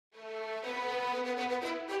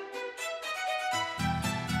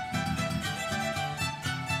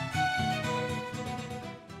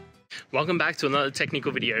Welcome back to another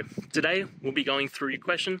technical video. Today, we'll be going through your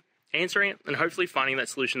question, answering it, and hopefully finding that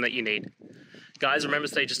solution that you need. Guys, remember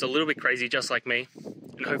to stay just a little bit crazy, just like me,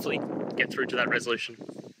 and hopefully get through to that resolution.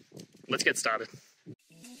 Let's get started.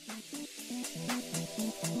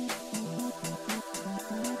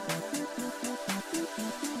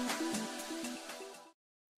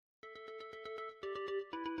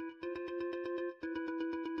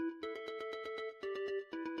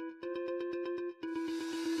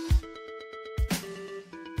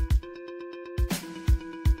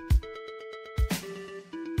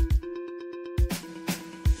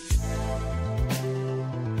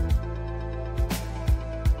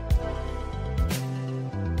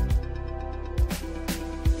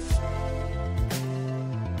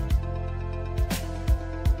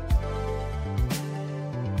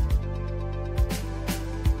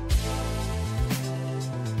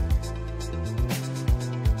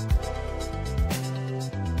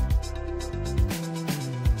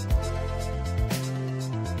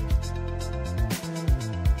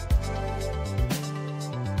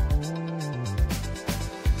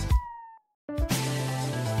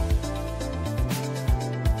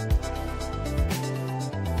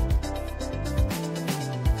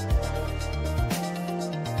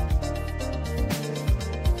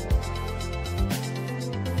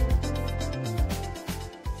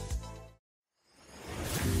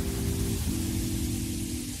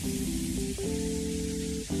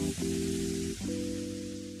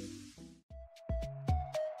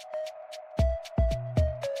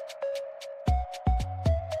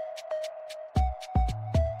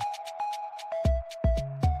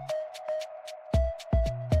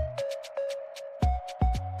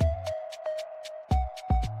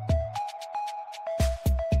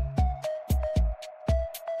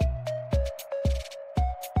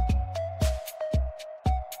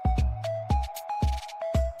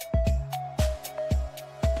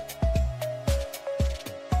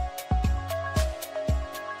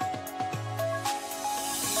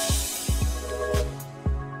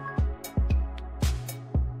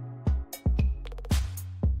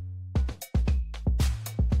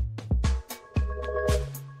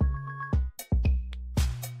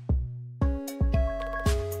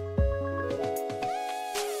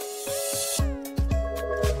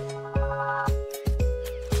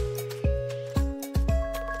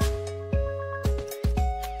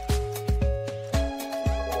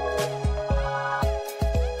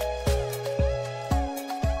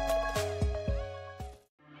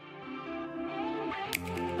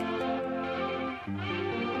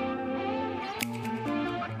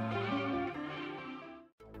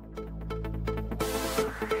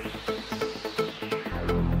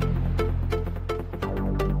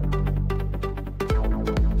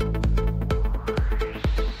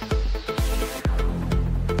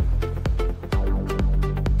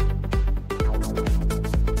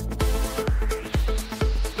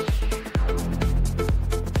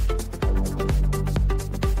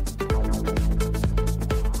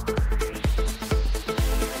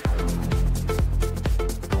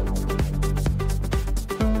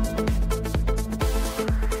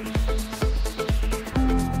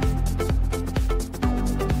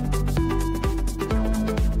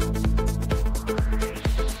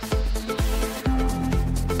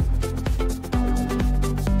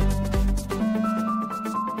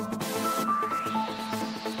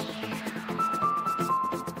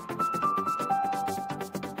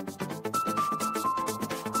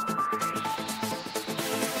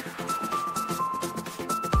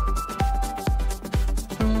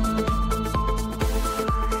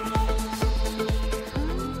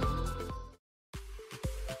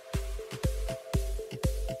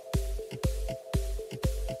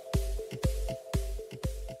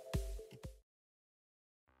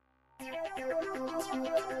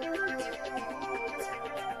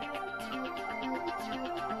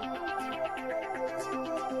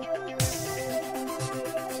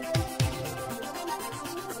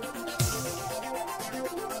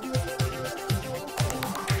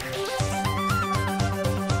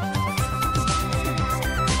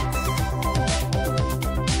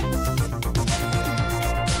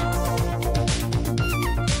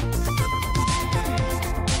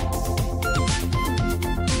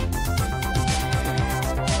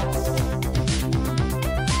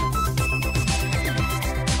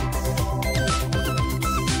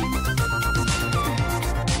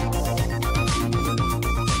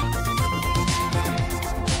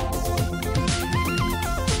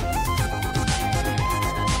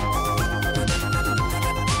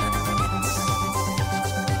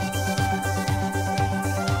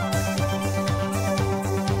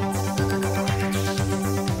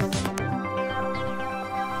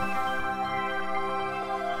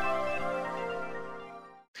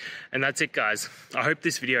 And that's it, guys. I hope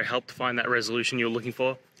this video helped find that resolution you were looking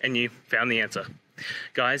for and you found the answer.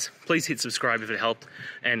 Guys, please hit subscribe if it helped,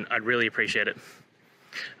 and I'd really appreciate it.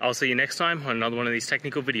 I'll see you next time on another one of these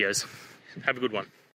technical videos. Have a good one.